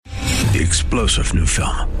The explosive new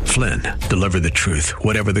film, Flynn, deliver the truth,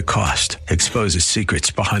 whatever the cost, exposes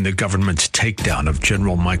secrets behind the government's takedown of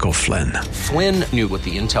General Michael Flynn. Flynn knew what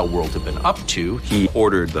the intel world had been up to. He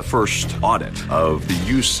ordered the first audit of the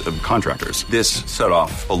use of contractors. This set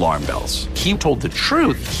off alarm bells. He told the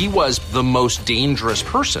truth. He was the most dangerous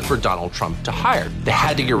person for Donald Trump to hire. They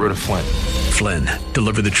had to get rid of Flynn. Flynn,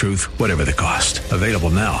 deliver the truth, whatever the cost. Available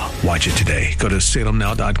now. Watch it today. Go to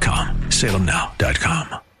salemnow.com.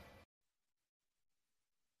 salemnow.com.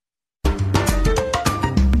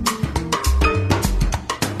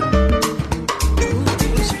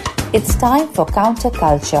 It's time for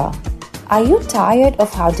Counterculture. Are you tired of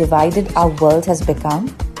how divided our world has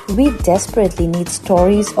become? We desperately need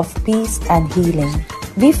stories of peace and healing.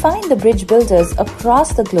 We find the bridge builders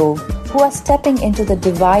across the globe who are stepping into the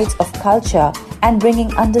divides of culture and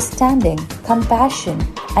bringing understanding, compassion,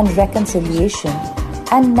 and reconciliation.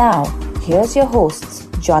 And now, here's your hosts,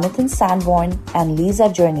 Jonathan Sanborn and Lisa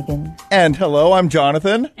Jernigan. And hello, I'm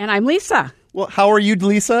Jonathan. And I'm Lisa. Well, how are you,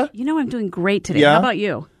 Lisa? You know I'm doing great today. Yeah? How about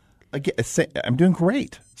you? I'm doing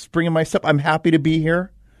great. Springing my step. I'm happy to be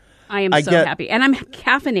here. I am so happy. And I'm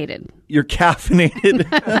caffeinated. You're caffeinated.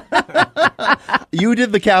 You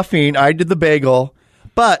did the caffeine. I did the bagel.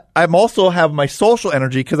 But I'm also have my social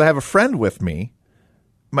energy because I have a friend with me.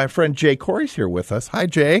 My friend Jay Corey's here with us. Hi,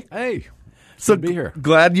 Jay. Hey. So good to be here.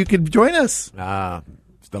 Glad you could join us.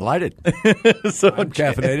 Delighted. So I'm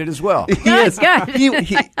caffeinated as well. He is. Good.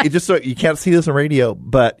 He just so you can't see this on radio,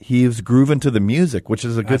 but he's grooving to the music, which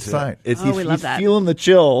is a good sign. We love He's that. feeling the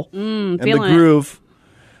chill and the feeling it. groove.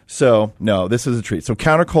 So no, this is a treat. So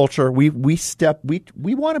counterculture, we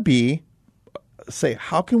want to say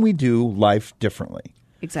how can we do life differently?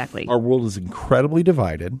 Exactly. Our world is incredibly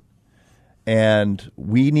divided, and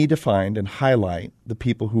we need to find and highlight the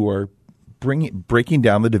people who are breaking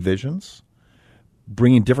down the divisions,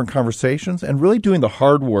 bringing different conversations, and really doing the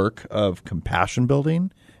hard work of compassion building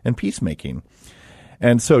and peacemaking.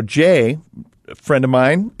 And so Jay, a friend of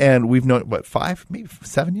mine, and we've known, 5, maybe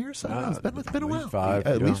 7 years? I don't know. It's been a while.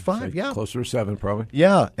 At least 5, yeah. Closer to 7, probably.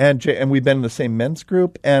 Yeah, and Jay, and we've been in the same men's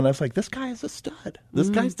group, and I was like, this guy is a stud. This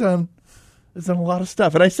guy's done a lot of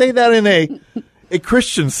stuff. And I say that in a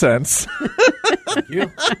Christian sense. Thank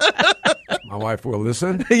you. My wife will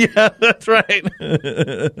listen. Yeah, that's right.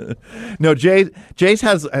 No, Jay's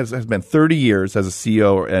has been 30 years as a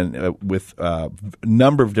CEO and with a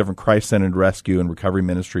number of different Christ-centered rescue and recovery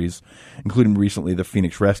ministries, including recently the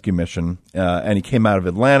Phoenix Rescue Mission. And he came out of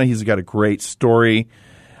Atlanta. He's got a great story.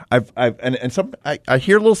 I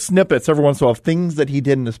hear little snippets every once in a while of things that he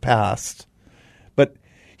did in his past, but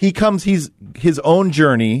his own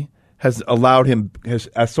journey has allowed him, as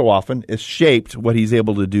so often, is shaped what he's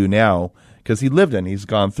able to do now because he lived in. He's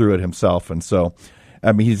gone through it himself, and so,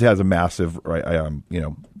 I mean, he has a massive,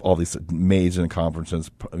 all these amazing conferences,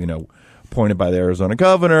 appointed by the Arizona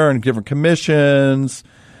governor and different commissions,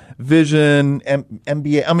 vision,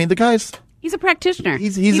 MBA. I mean, the guy's He's a practitioner.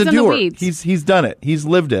 he's in a the doer. weeds. He's done it. He's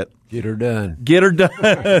lived it. Get her done.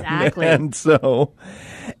 Exactly. And so,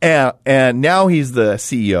 and now he's the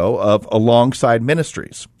CEO of Alongside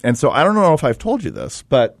Ministries. And so I don't know if I've told you this,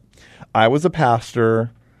 but I was a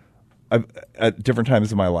pastor at different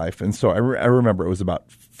times in my life. And so I remember it was about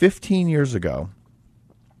 15 years ago.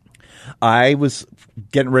 I was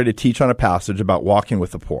getting ready to teach on a passage about walking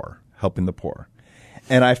with the poor, helping the poor.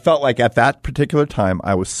 And I felt like at that particular time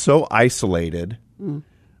I was so isolated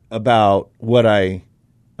about what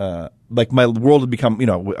like my world had become,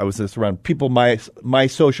 I was just around people, my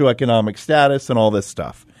socioeconomic status and all this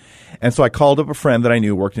stuff. And so I called up a friend that I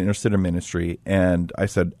knew worked in inner-city ministry, and I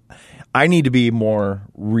said, I need to be more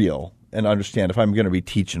real and understand if I'm going to be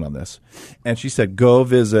teaching on this. And she said, go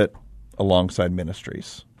visit Alongside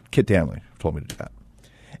Ministries. Kit Danley told me to do that.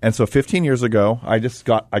 And so 15 years ago, I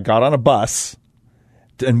got on a bus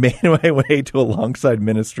and made my way to Alongside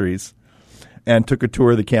Ministries and took a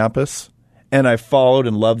tour of the campus. And I followed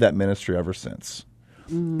and loved that ministry ever since.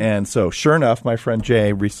 And so, sure enough, my friend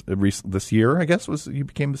Jay, this year, I guess, you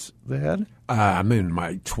became the head? I'm in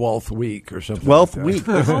my 12th week or something. 12th like week.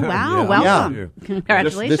 Oh, wow. Yeah. Welcome. Yeah.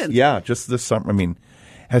 Congratulations. Just this summer,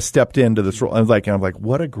 has stepped into this role. I'm like,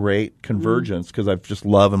 what a great convergence, because I've just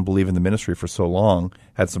loved and believed in the ministry for so long.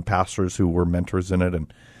 Had some pastors who were mentors in it,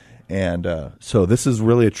 and so this is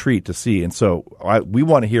really a treat to see. And so we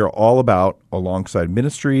want to hear all about Alongside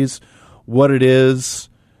Ministries, what it is.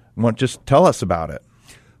 Just tell us about it.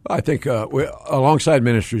 I think Alongside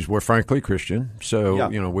Ministries, we're frankly Christian. So,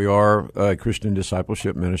 we are a Christian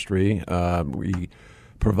discipleship ministry. We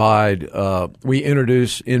provide, we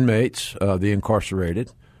introduce inmates, the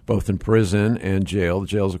incarcerated, both in prison and jail. The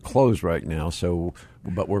jails are closed right now,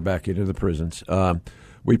 but we're back into the prisons.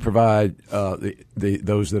 We provide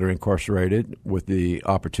those that are incarcerated with the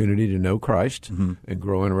opportunity to know Christ and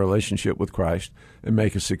grow in a relationship with Christ and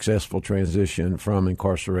make a successful transition from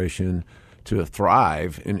incarceration to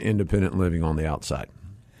thrive in independent living on the outside.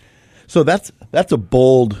 So that's a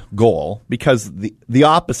bold goal, because the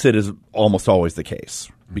opposite is almost always the case.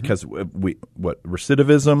 Because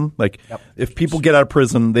recidivism, if people get out of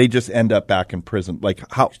prison, they just end up back in prison. Like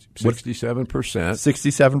how 67%.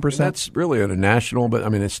 67%. That's really at a national, but I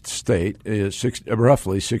mean it's state is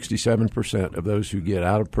roughly 67% of those who get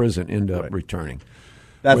out of prison end up returning.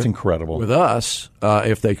 That's incredible. With us,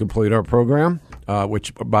 if they complete our program,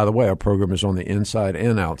 which by the way, our program is on the inside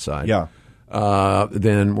and outside. Yeah.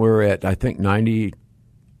 Then we're at I think 93%,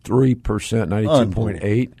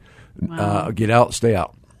 92.8. Wow. Get out, stay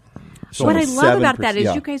out. So what I love about that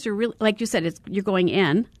is you guys are really, like you said, you're going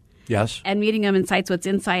in. Yes. And meeting them in sites, what's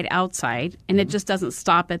inside, outside. And it just doesn't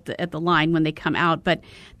stop at the line when they come out, but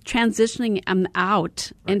transitioning them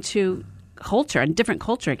out into culture and different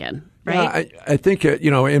culture again, right? Yeah, I think,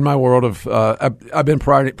 in my world of, I've been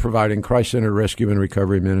providing Christ-centered rescue and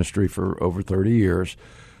recovery ministry for over 30 years.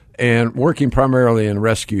 And working primarily in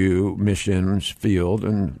rescue missions field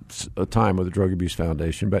and a time with the Drug Abuse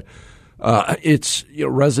Foundation. But it's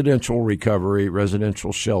residential recovery,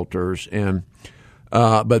 residential shelters, and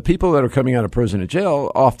but people that are coming out of prison and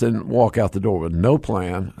jail often walk out the door with no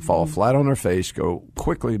plan, fall flat on their face, go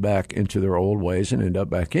quickly back into their old ways, and end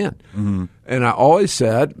up back in. Mm-hmm. And I always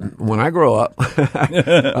said, when I grow up,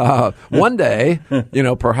 one day,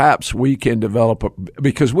 perhaps we can develop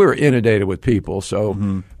because we were inundated with people,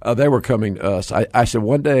 so they were coming to us. I said,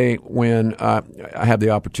 one day when I have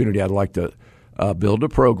the opportunity, I'd like to build a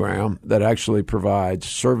program that actually provides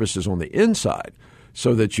services on the inside,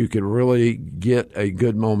 so that you could really get a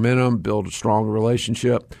good momentum, build a strong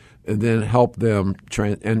relationship, and then help them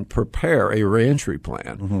and prepare a reentry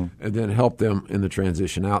plan, and then help them in the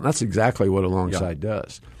transition out. And that's exactly what Alongside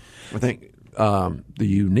does. I think the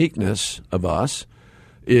uniqueness of us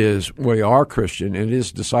is we are Christian, and it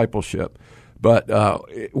is discipleship. But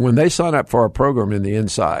when they sign up for our program in the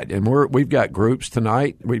inside, and we've got groups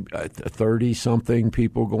tonight, we've 30-something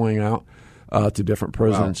people going out to different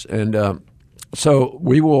prisons, and so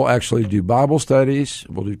we will actually do Bible studies,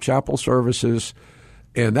 we'll do chapel services,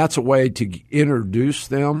 and that's a way to introduce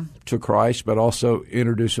them to Christ, but also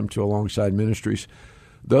introduce them to Alongside Ministries.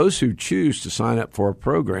 Those who choose to sign up for a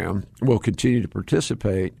program will continue to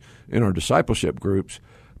participate in our discipleship groups,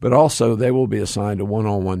 but also they will be assigned a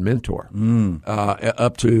one-on-one mentor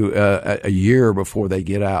up to a year before they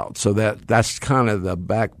get out. So that's kind of the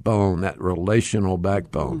backbone, that relational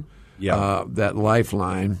backbone, that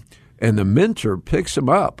lifeline. And the mentor picks them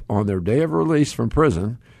up on their day of release from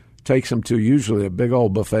prison, takes them to usually a big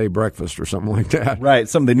old buffet breakfast or something like that. Right,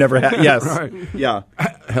 something they never had. Yes. Right. Yeah.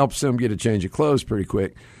 Helps them get a change of clothes pretty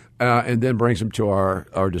quick, and then brings them to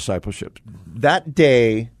our discipleship. That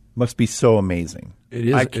day must be so amazing. It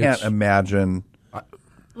is. I can't imagine.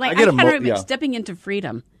 Stepping into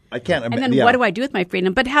freedom. I can't imagine. And then what do I do with my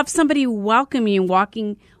freedom? But have somebody welcome you and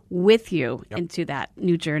walking with you into that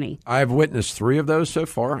new journey. I've witnessed 3 of those so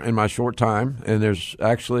far in my short time, and there's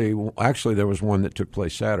actually there was one that took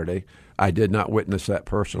place Saturday. I did not witness that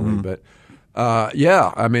personally, but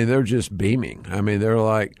I mean, they're just beaming. I mean, they're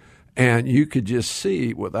like, and you could just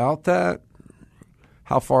see without that,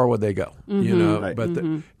 how far would they go? Right. But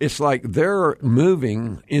it's like they're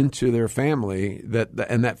moving into their family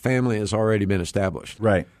and that family has already been established.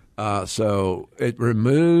 Right. So it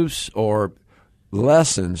removes or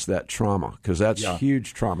lessens that trauma, because that's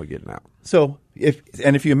huge trauma getting out. So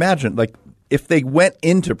if you imagine, like, if they went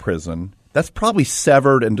into prison, that's probably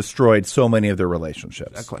severed and destroyed so many of their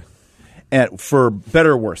relationships. Exactly. And for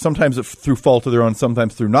better or worse, sometimes through fault of their own,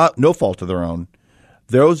 sometimes through no fault of their own,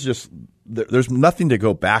 there's nothing to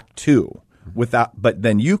go back to without. But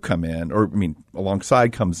then you come in,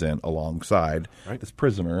 Alongside comes in alongside this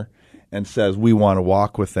prisoner and says, we want to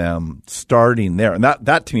walk with them starting there. And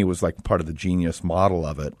that to me was like part of the genius model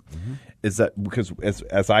of it, is that because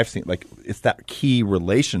as I've seen, like, it's that key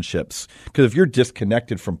relationships. Because if you're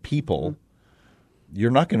disconnected from people,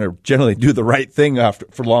 you're not going to generally do the right thing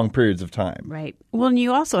for long periods of time. Right. Well, and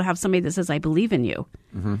you also have somebody that says, I believe in you.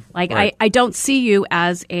 Like, I don't see you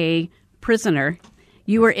as a prisoner.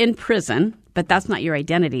 You are in prison, but that's not your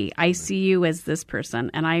identity. I see you as this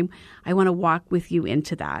person, and I want to walk with you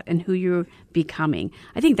into that and who you're becoming.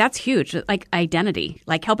 I think that's huge, like identity,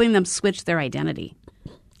 like helping them switch their identity.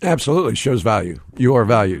 Absolutely. Shows value. You are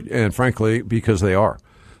valued, and frankly, because they are.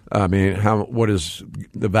 I mean, what is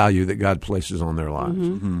the value that God places on their lives?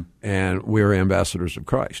 And we're ambassadors of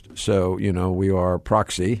Christ. So, we are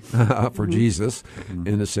proxy for Jesus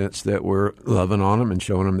in the sense that we're loving on them and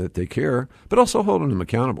showing them that they care, but also holding them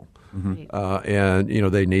accountable. And,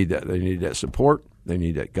 they need that. They need that support. They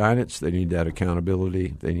need that guidance. They need that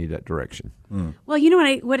accountability. They need that direction. Well,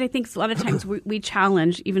 what I think a lot of times we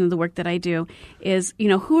challenge, even in the work that I do, is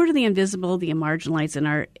who are the invisible, the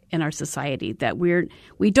marginalized in our society that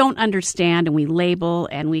we don't understand, and we label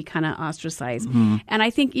and we kind of ostracize. And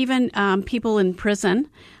I think even people in prison,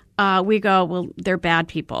 we go, well, they're bad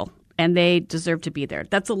people and they deserve to be there.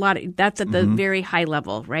 That's that's at the very high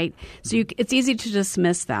level, right? So it's easy to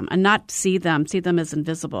dismiss them and not see them as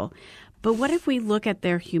invisible. But what if we look at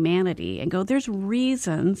their humanity and go, there's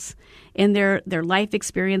reasons in their life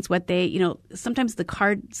experience, what they, sometimes the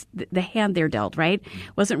cards, the hand they're dealt, right,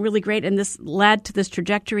 wasn't really great. And this led to this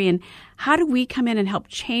trajectory. And how do we come in and help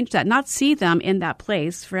change that? Not see them in that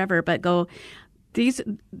place forever, but go,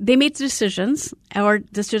 they made decisions or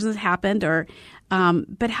decisions happened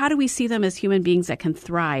but how do we see them as human beings that can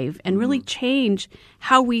thrive and really change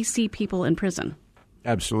how we see people in prison?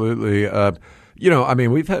 Absolutely.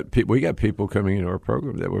 We got people coming into our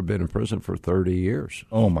program that have been in prison for 30 years.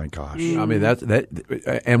 Oh my gosh! I mean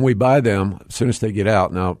and we buy them as soon as they get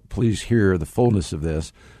out. Now, please hear the fullness of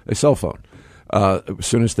this: a cell phone. As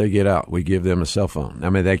soon as they get out, we give them a cell phone. I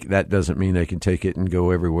mean, that doesn't mean they can take it and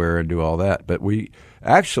go everywhere and do all that. But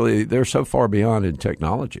they're so far beyond in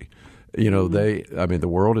technology. The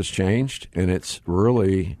world has changed, and it's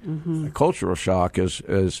really a cultural shock as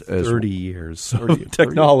 30 years of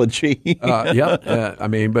technology. I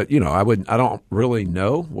don't really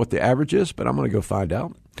know what the average is, but I'm going to go find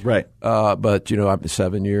out. Right. But I've been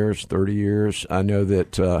 7 years, 30 years. I know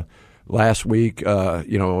that last week, I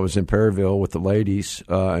was in Perryville with the ladies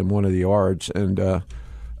in one of the yards, and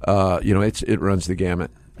it runs the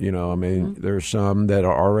gamut. There's some that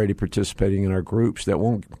are already participating in our groups that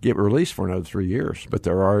won't get released for another 3 years, but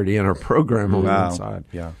they're already in our program on the inside.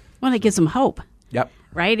 Yeah. Well, it gives them hope. Yep.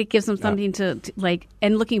 Right? It gives them something to like,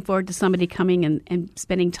 and looking forward to somebody coming and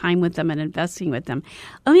spending time with them and investing with them.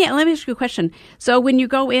 Let me ask you a question. So when you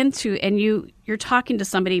go into and you're talking to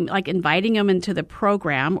somebody, like inviting them into the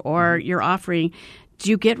program or you're offering, do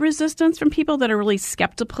you get resistance from people that are really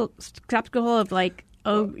skeptical of like,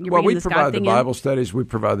 we provide the Bible studies, we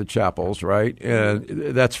provide the chapels, right? And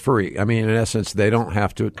that's free. I mean, in essence, they don't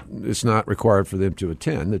have to, it's not required for them to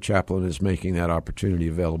attend. The chaplain is making that opportunity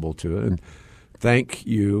available to it. And thank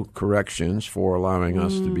you, Corrections, for allowing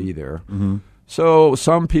us to be there. So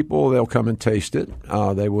some people, they'll come and taste it.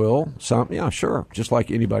 They will. Some, yeah, sure. Just like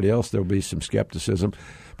anybody else, there'll be some skepticism.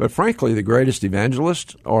 But frankly, the greatest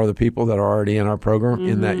evangelists are the people that are already in our program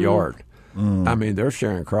in that yard. I mean, they're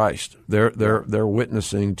sharing Christ. They're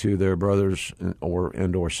witnessing to their brothers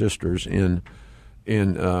or sisters in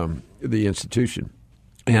the institution,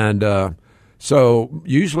 and so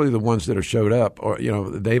usually the ones that are showed up, or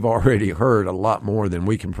they've already heard a lot more than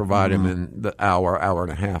we can provide them in the hour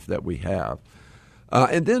and a half that we have,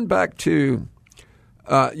 and then back to.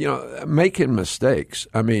 Making mistakes.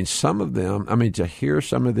 I mean, some of them, to hear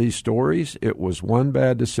some of these stories, it was one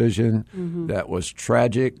bad decision that was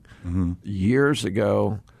tragic years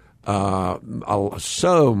ago.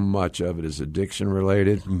 So much of it is addiction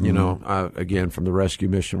related, again, from the rescue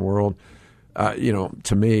mission world.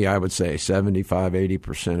 To me, I would say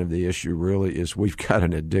 75-80% of the issue really is we've got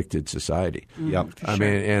an addicted society. Yep. I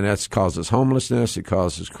mean, and that causes homelessness, it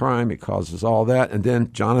causes crime, it causes all that. And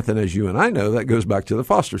then, Jonathan, as you and I know, that goes back to the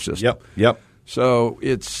foster system. Yep. So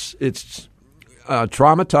it's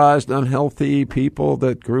traumatized, unhealthy people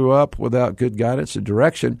that grew up without good guidance and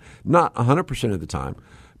direction, not 100% of the time.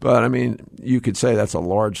 But, I mean, you could say that's a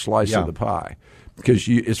large slice of the pie because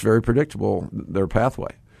it's very predictable, their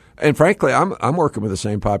pathway. And frankly, I'm working with the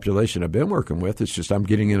same population I've been working with. It's just I'm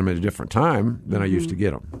getting in them at a different time than I used to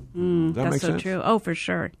get them. Does that make sense? That's so true. Oh, for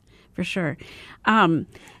sure. Are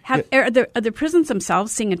the prisons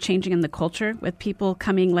themselves seeing a changing in the culture with people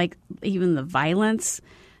coming, like even the violence,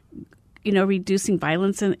 reducing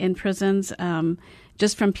violence in prisons,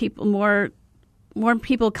 just from people, more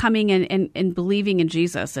people coming and believing in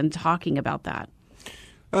Jesus and talking about that?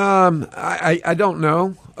 I don't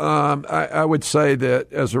know. I would say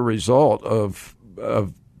that as a result of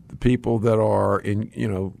people that are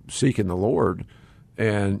in seeking the Lord,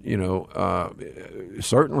 and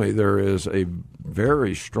certainly there is a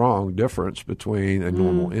very strong difference between a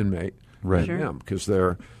normal inmate and them because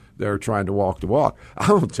they're trying to walk the walk.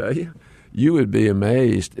 I will tell you, you would be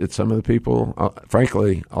amazed at some of the people.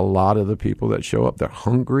 Frankly, a lot of the people that show up, they're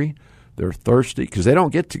hungry. They're thirsty because they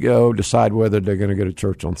don't get to go decide whether they're going to go to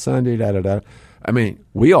church on Sunday, da-da-da. I mean,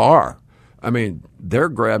 we are. I mean, they're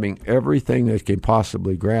grabbing everything they can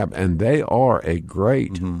possibly grab, and they are a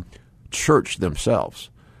great church themselves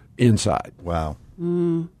inside. Wow.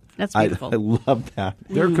 That's beautiful. I love that.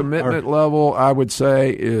 Their commitment level, I would say,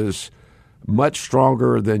 is much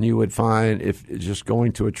stronger than you would find if just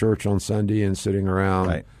going to a church on Sunday and sitting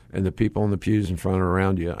around and the people in the pews in front are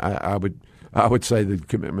around you. I would say the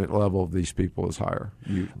commitment level of these people is higher.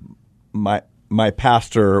 My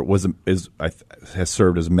pastor has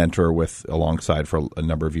served as mentor alongside for a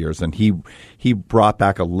number of years, and he brought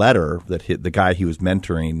back a letter that the guy he was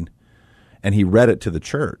mentoring, and he read it to the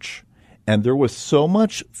church, and there was so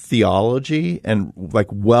much theology and like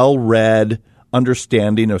well-read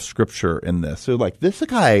understanding of Scripture in this. So like this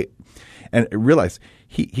guy, and I realized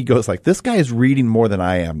he goes like, this guy is reading more than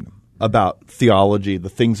I am about theology, the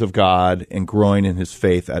things of God, and growing in his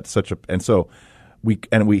faith at such a, and so. When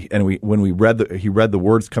he read the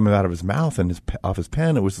words coming out of his mouth and off his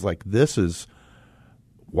pen, it was like, this is,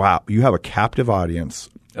 wow, you have a captive audience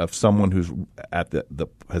of someone who's at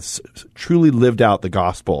has truly lived out the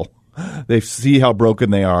gospel. They see how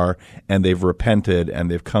broken they are, and they've repented,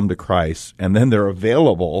 and they've come to Christ, and then they're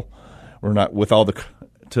available, or not with all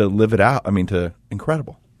to live it out. I mean,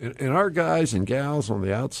 incredible. And our guys and gals on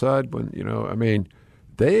the outside,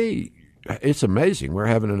 it's amazing. We're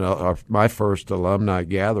having my first alumni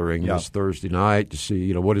gathering this Thursday night to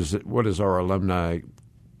see, what is our alumni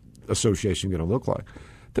association going to look like?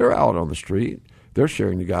 They're out on the street. They're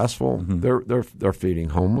sharing the gospel. They're feeding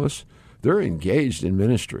homeless. They're engaged in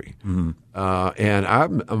ministry. And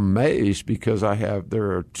I'm amazed because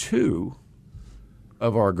there are 2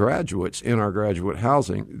 of our graduates in our graduate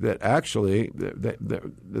housing that actually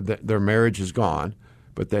their marriage is gone,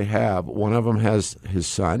 but one of them has his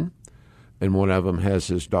son, and one of them has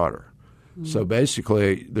his daughter. So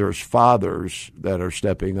basically, there's fathers that are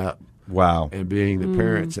stepping up, and being the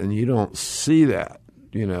parents, and you don't see that,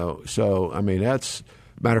 So I mean, that's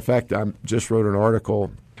matter of fact. I just wrote an article,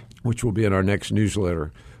 which will be in our next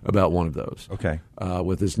newsletter, about one of those. Okay,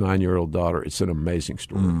 with his 9-year-old daughter. It's an amazing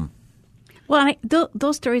story. Well,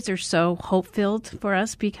 those stories are so hope-filled for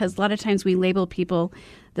us because a lot of times we label people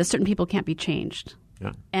that certain people can't be changed,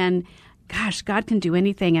 and gosh, God can do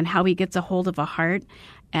anything, and how he gets a hold of a heart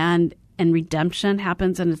and redemption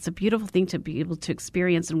happens. And it's a beautiful thing to be able to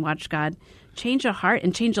experience and watch God change a heart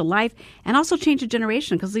and change a life and also change a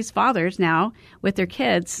generation, because these fathers now with their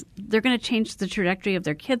kids, they're going to change the trajectory of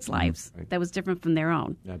their kids' lives that was different from their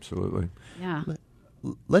own. Absolutely. Yeah.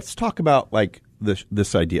 Let's talk about like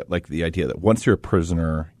this idea, like the idea that once you're a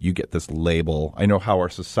prisoner, you get this label. I know how our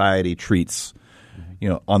society treats,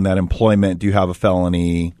 on that employment, do you have a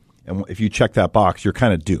felony? And if you check that box, you're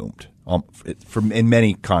kind of doomed in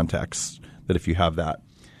many contexts, that if you have that.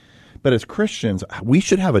 But as Christians, we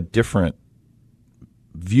should have a different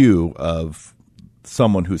view of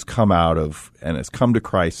someone who's come out of and has come to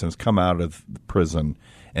Christ and has come out of prison,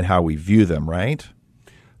 and how we view them, right?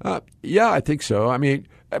 Yeah, I think so. I mean,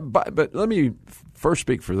 but let me first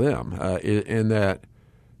speak for them in that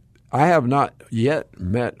I have not yet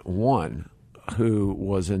met one who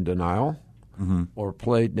was in denial or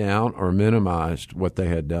played down or minimized what they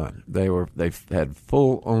had done. They had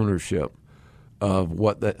full ownership of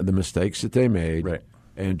what the mistakes that they made,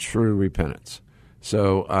 and true repentance.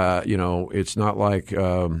 So it's not like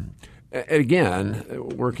again,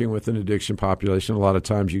 working with an addiction population, a lot of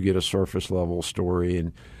times you get a surface level story,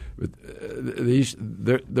 and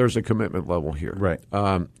there's a commitment level here,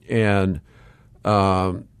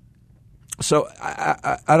 so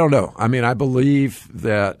I don't know. I mean, I believe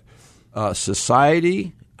that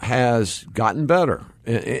society has gotten better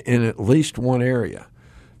in at least one area.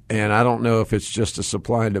 And I don't know if it's just a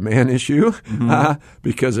supply and demand issue,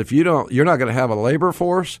 because if you're not going to have a labor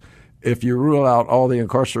force if you rule out all the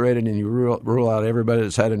incarcerated and you rule out everybody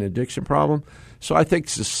that's had an addiction problem. So I think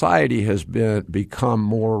society has become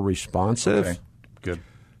more responsive. Okay. Good.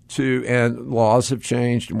 And laws have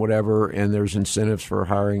changed and whatever, and there's incentives for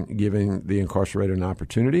giving the incarcerated an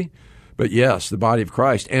opportunity. But yes, the body of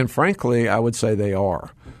Christ, and frankly, I would say they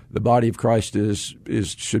are. The body of Christ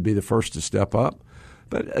should be the first to step up.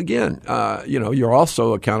 But again, you're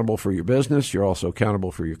also accountable for your business. You're also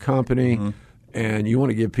accountable for your company, and you want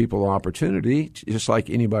to give people an opportunity, just like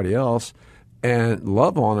anybody else, and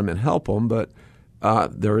love on them and help them. But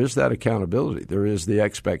there is that accountability. There is the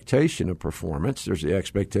expectation of performance. There's the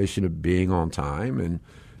expectation of being on time and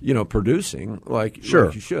producing like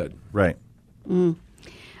you should. Right.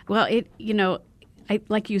 Well,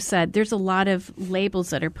 like you said, there's a lot of labels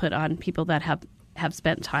that are put on people that have have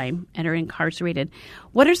spent time and are incarcerated.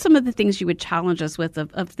 What are some of the things you would challenge us with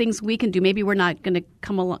of things we can do? Maybe we're not going to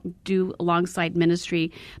come along, do alongside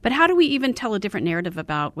ministry, but how do we even tell a different narrative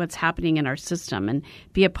about what's happening in our system and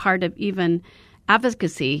be a part of even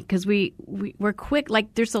advocacy? Because we're quick,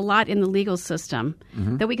 like there's a lot in the legal system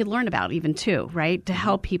that we could learn about even too, right, to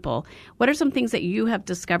help people. What are some things that you have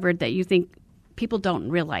discovered that you think people don't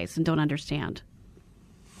realize and don't understand?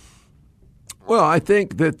 Well, I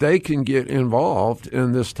think that they can get involved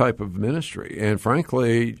in this type of ministry. And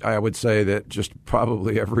frankly, I would say that just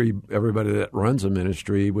probably everybody that runs a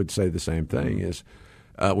ministry would say the same thing is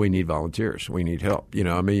we need volunteers. We need help. You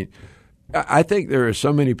know, I mean, I think there are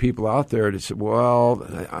so many people out there that say, well,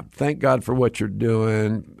 thank God for what you're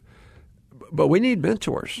doing, but we need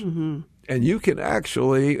mentors. And you can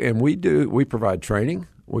actually, and we provide training.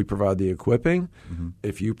 We provide the equipping.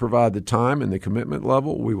 If you provide the time and the commitment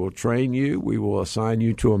level, we will train you. We will assign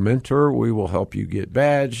you to a mentor. We will help you get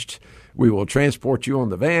badged. We will transport you on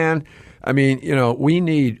the van. I mean, you know, we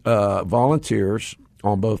need volunteers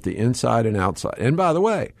on both the inside and outside. And by the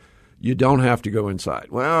way, you don't have to go inside.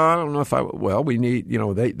 Well, I don't know if we need, you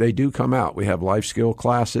know, they do come out. We have life skill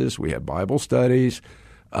classes. We have Bible studies,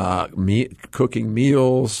 cooking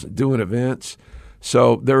meals, doing events.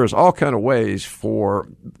 So there is all kind of ways for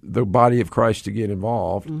the body of Christ to get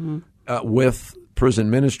involved with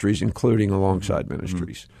prison ministries, including alongside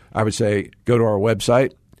ministries. I would say go to our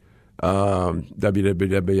website,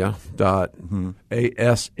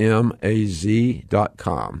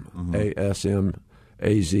 www.asmaz.com,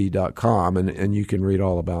 asmaz.com, and you can read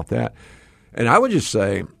all about that. And I would just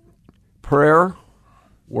say prayer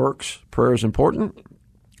works. Prayer is important.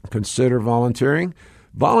 Consider volunteering.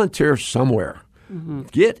 Volunteer somewhere.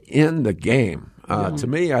 Get in the game. To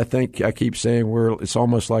me, I think I keep saying it's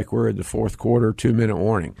almost like we're at the fourth quarter, 2-minute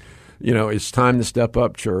warning. You know, it's time to step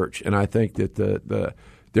up, church. And I think that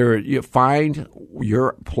you find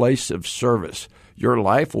your place of service. Your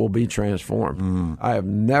life will be transformed. I have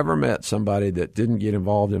never met somebody that didn't get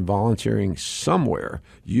involved in volunteering somewhere,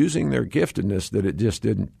 using their giftedness, that it just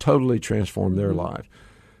didn't totally transform their life.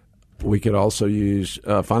 We could also use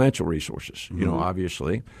financial resources. You know,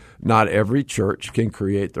 obviously, not every church can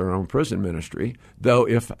create their own prison ministry, though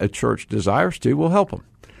if a church desires to, we'll help them.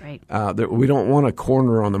 Right. We don't want a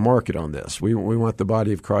corner on the market on this. We want the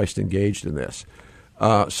body of Christ engaged in this.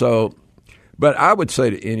 But I would say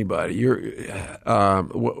to anybody, you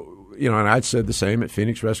know, and I'd said the same at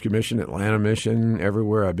Phoenix Rescue Mission, Atlanta Mission,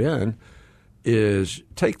 everywhere I've been, is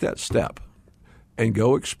take that step. And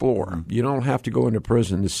go explore. You don't have to go into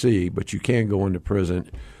prison to see, but you can go into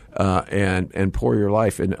prison and pour your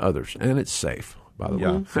life into others. And it's safe, by the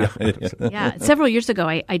way. Yeah. Several years ago,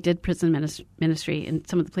 I did prison ministry in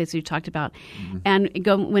some of the places you talked about and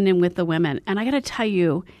went in with the women. And I got to tell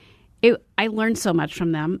you, I learned so much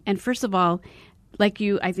from them. And first of all, like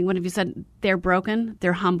I think one of you said, they're broken,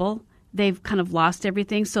 they're humble, they've kind of lost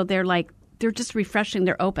everything. So they're just refreshing,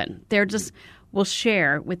 they're open. They're just will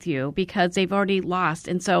share with you because they've already lost.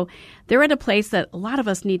 And so they're at a place that a lot of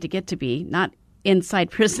us need to get to be, not inside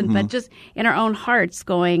prison, but just in our own hearts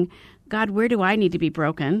going, God, where do I need to be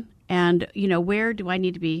broken? And, you know, where do I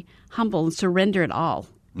need to be humble and surrender it all?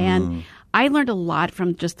 And I learned a lot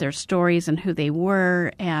from just their stories and who they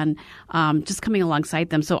were and just coming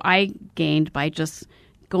alongside them. So I gained by just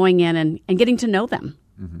going in and getting to know them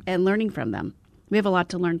and learning from them. We have a lot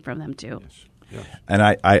to learn from them, too. Yes. Yes. And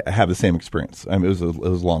I have the same experience. I mean, it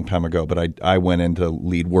was a long time ago, but I went in to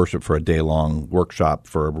lead worship for a day-long workshop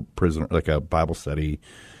for a prisoner, like a Bible study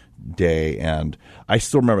day. And I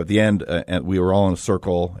still remember at the end, and we were all in a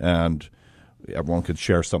circle, and everyone could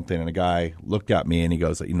share something. And a guy looked at me, and he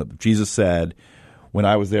goes, you know, Jesus said, when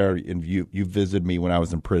I was there, and you visited me when I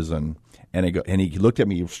was in prison, and he looked at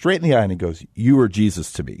me straight in the eye, and he goes, "You are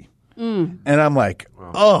Jesus to me." And I'm like,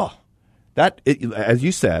 wow. As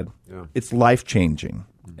you said, it's life-changing.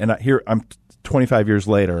 And I'm 25 years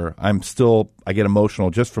later, I get emotional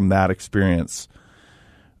just from that experience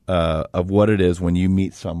of what it is when you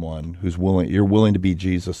meet someone you're willing to be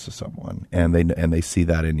Jesus to someone, and they see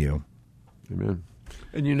that in you. Amen.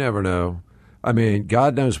 And you never know. I mean,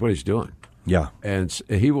 God knows what he's doing. Yeah. And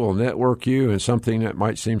he will network you, and something that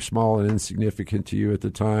might seem small and insignificant to you at the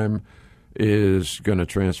time is going to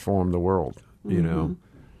transform the world, you know.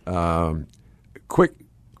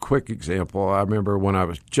 Quick example. I remember when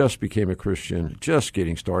I just became a Christian, just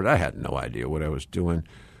getting started. I had no idea what I was doing.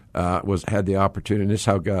 Had the opportunity. And this is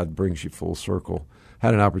how God brings you full circle.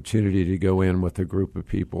 Had an opportunity to go in with a group of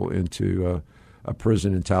people into a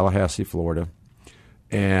prison in Tallahassee, Florida,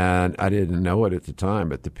 and I didn't know it at the time.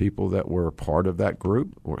 But the people that were part of that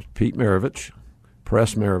group were Pete Maravich,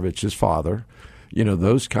 Press Maravich's father,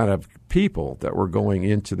 those kind of people that were going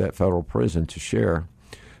into that federal prison to share.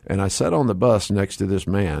 And I sat on the bus next to this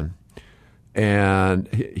man, and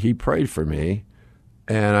he prayed for me,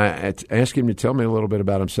 and I asked him to tell me a little bit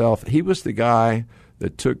about himself. He was the guy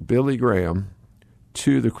that took Billy Graham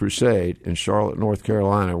to the crusade in Charlotte, North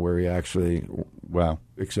Carolina, where he actually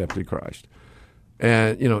accepted Christ.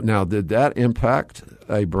 And, now did that impact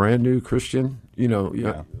a brand new Christian?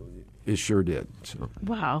 It sure did. So.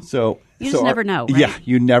 Wow. So you just never know, right? Yeah,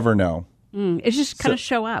 you never know. It's just kind of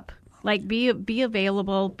show up. Like be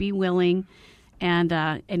available, be willing,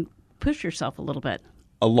 and push yourself a little bit.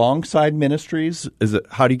 Alongside Ministries,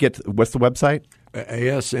 how do you get what's the website?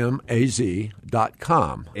 ASMAZ.com.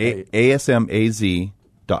 ASMAZ.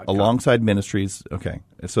 Alongside Ministries. Okay.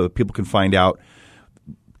 So that people can find out,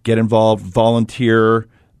 get involved, volunteer.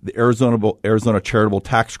 The Arizona Charitable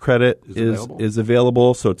Tax Credit is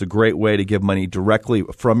available. So it's a great way to give money directly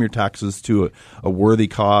from your taxes to a worthy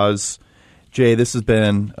cause. Jay, this has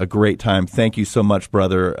been a great time. Thank you so much,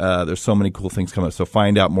 brother. There's so many cool things coming up. So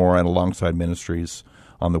find out more at Alongside Ministries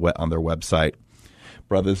on their website.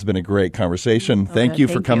 Brother, this has been a great conversation. Thank you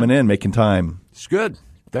for coming in, making time. It's good.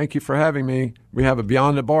 Thank you for having me. We have a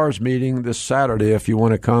Beyond the Bars meeting this Saturday if you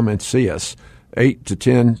want to come and see us, 8 to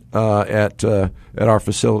 10 at our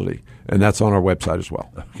facility. And that's on our website as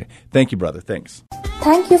well. Okay. Thank you, brother. Thanks.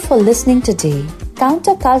 Thank you for listening today.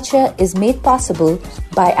 Counterculture is made possible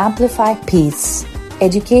by Amplify Peace,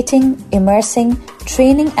 educating, immersing,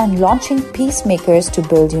 training, and launching peacemakers to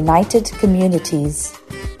build united communities.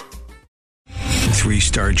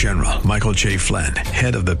 3-star General Michael J. Flynn,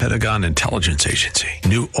 head of the Pentagon Intelligence Agency,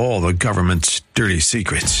 knew all the government's dirty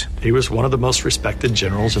secrets. He was one of the most respected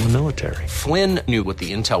generals in the military. Flynn knew what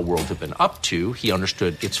the intel world had been up to. He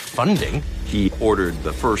understood its funding. He ordered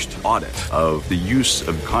the first audit of the use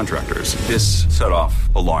of contractors. This set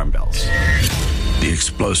off alarm bells. The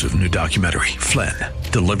explosive new documentary, Flynn,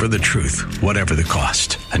 Deliver the Truth, Whatever the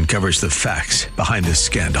Cost, uncovers the facts behind this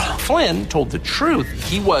scandal. Flynn told the truth.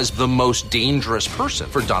 He was the most dangerous person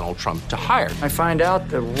for Donald Trump to hire. I find out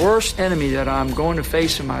the worst enemy that I'm going to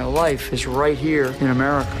face in my life is right here in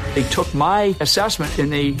America. They took my assessment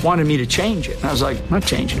and they wanted me to change it. And I was like, I'm not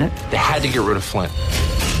changing it. They had to get rid of Flynn.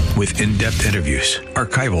 With in-depth interviews,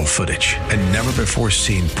 archival footage, and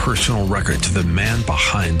never-before-seen personal records of the man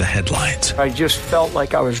behind the headlines. I just felt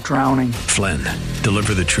like I was drowning. Flynn,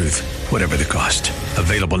 Deliver the Truth, Whatever the Cost.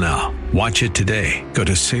 Available now. Watch it today. Go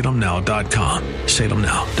to salemnow.com.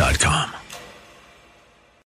 salemnow.com.